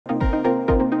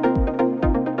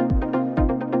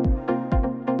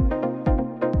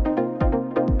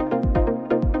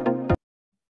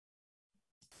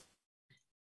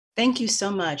Thank you so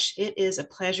much. It is a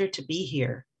pleasure to be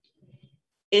here.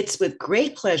 It's with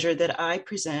great pleasure that I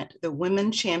present the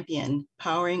Women Champion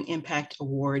Powering Impact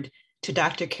Award to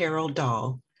Dr. Carol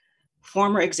Dahl,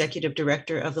 former Executive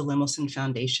Director of the Lemelson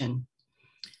Foundation.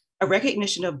 A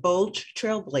recognition of bold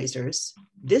trailblazers,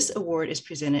 this award is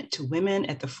presented to women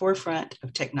at the forefront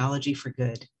of technology for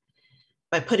good.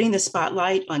 By putting the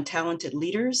spotlight on talented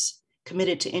leaders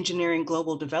committed to engineering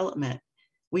global development,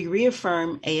 we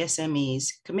reaffirm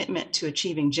ASME's commitment to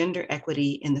achieving gender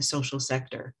equity in the social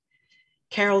sector.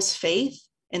 Carol's faith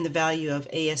in the value of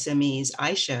ASME's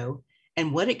iShow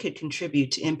and what it could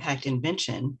contribute to impact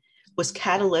invention was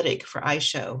catalytic for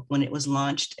iShow when it was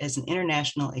launched as an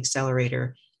international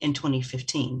accelerator in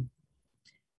 2015.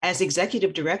 As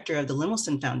executive director of the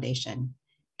Lemelson Foundation,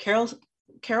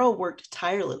 Carol worked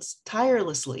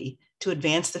tirelessly to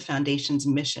advance the foundation's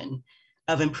mission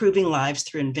of improving lives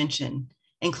through invention,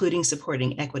 including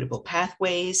supporting equitable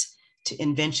pathways to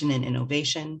invention and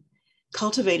innovation,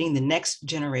 cultivating the next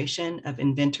generation of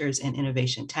inventors and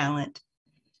innovation talent,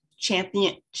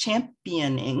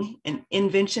 championing an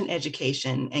invention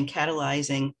education, and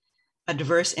catalyzing a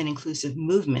diverse and inclusive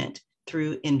movement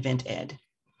through InventEd.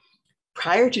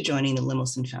 Prior to joining the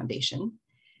Lemelson Foundation,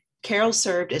 Carol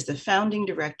served as the founding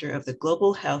director of the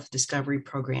Global Health Discovery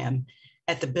Program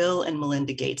at the Bill and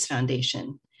Melinda Gates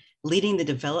Foundation, leading the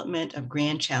development of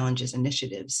Grand Challenges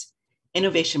initiatives,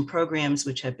 innovation programs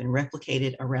which have been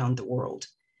replicated around the world.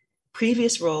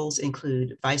 Previous roles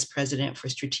include Vice President for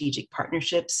Strategic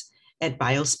Partnerships at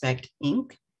BioSpect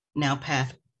Inc., now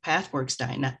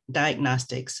PathWorks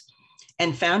Diagnostics,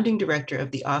 and founding director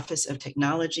of the Office of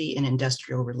Technology and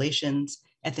Industrial Relations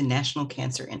at the National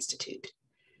Cancer Institute.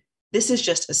 This is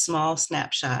just a small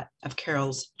snapshot of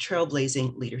Carol's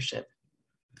trailblazing leadership.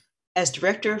 As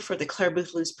director for the Claire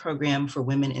Booth Luce Program for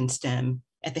Women in STEM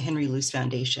at the Henry Luce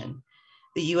Foundation,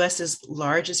 the US's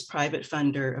largest private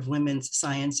funder of women's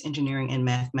science, engineering, and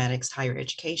mathematics higher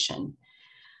education,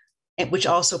 which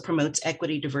also promotes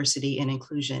equity, diversity, and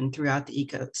inclusion throughout the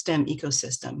STEM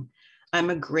ecosystem, I'm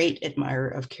a great admirer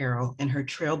of Carol and her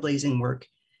trailblazing work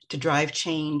to drive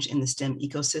change in the STEM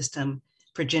ecosystem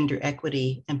for gender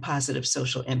equity and positive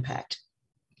social impact.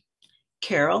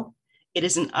 Carol, it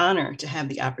is an honor to have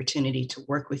the opportunity to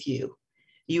work with you.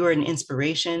 You are an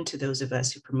inspiration to those of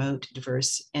us who promote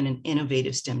diverse and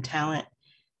innovative STEM talent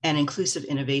and inclusive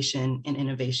innovation and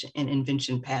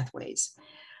invention pathways.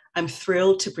 I'm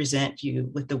thrilled to present you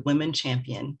with the Women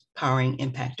Champion Powering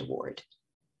Impact Award.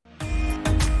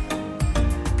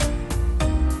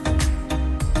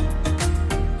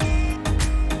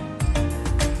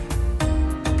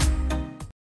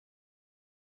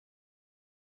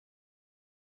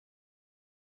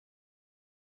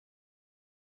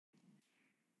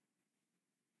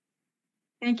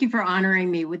 Thank you for honoring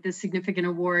me with this significant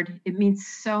award. It means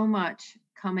so much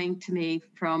coming to me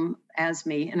from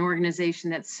ASME, an organization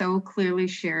that so clearly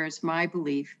shares my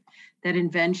belief that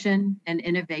invention and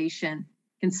innovation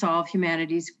can solve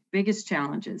humanity's biggest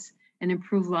challenges and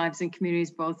improve lives and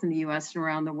communities both in the US and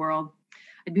around the world.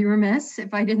 I'd be remiss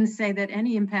if I didn't say that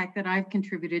any impact that I've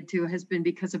contributed to has been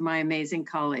because of my amazing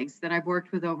colleagues that I've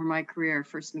worked with over my career,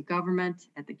 first in government,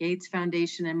 at the Gates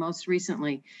Foundation, and most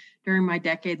recently during my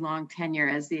decade-long tenure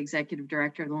as the executive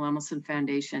director of the Lemelson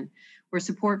Foundation, where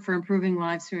support for improving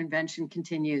lives through invention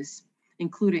continues,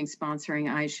 including sponsoring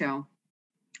iShow.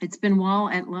 It's been while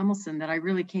at Lemelson that I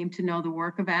really came to know the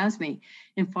work of ASME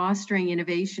in fostering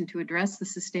innovation to address the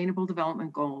Sustainable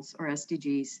Development Goals, or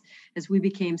SDGs, as we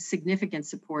became significant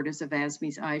supporters of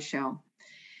ASME's iShow.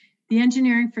 The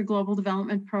Engineering for Global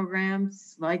Development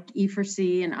programs like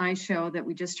E4C and iShow that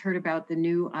we just heard about, the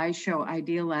new iShow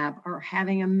Idea Lab, are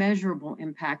having a measurable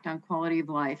impact on quality of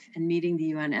life and meeting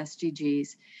the UN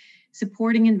SDGs.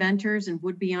 Supporting inventors and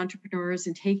would-be entrepreneurs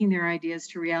and taking their ideas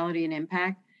to reality and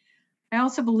impact. I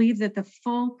also believe that the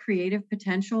full creative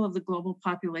potential of the global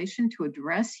population to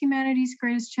address humanity's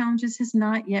greatest challenges has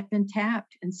not yet been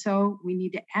tapped. And so we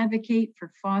need to advocate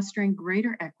for fostering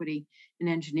greater equity in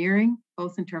engineering,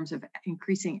 both in terms of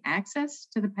increasing access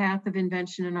to the path of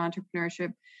invention and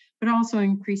entrepreneurship, but also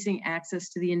increasing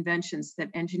access to the inventions that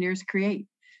engineers create,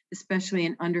 especially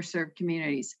in underserved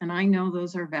communities. And I know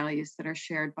those are values that are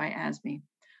shared by ASME.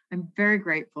 I'm very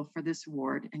grateful for this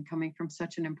award and coming from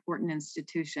such an important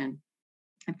institution.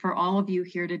 And for all of you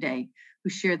here today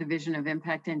who share the vision of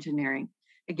impact engineering,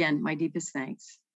 again, my deepest thanks.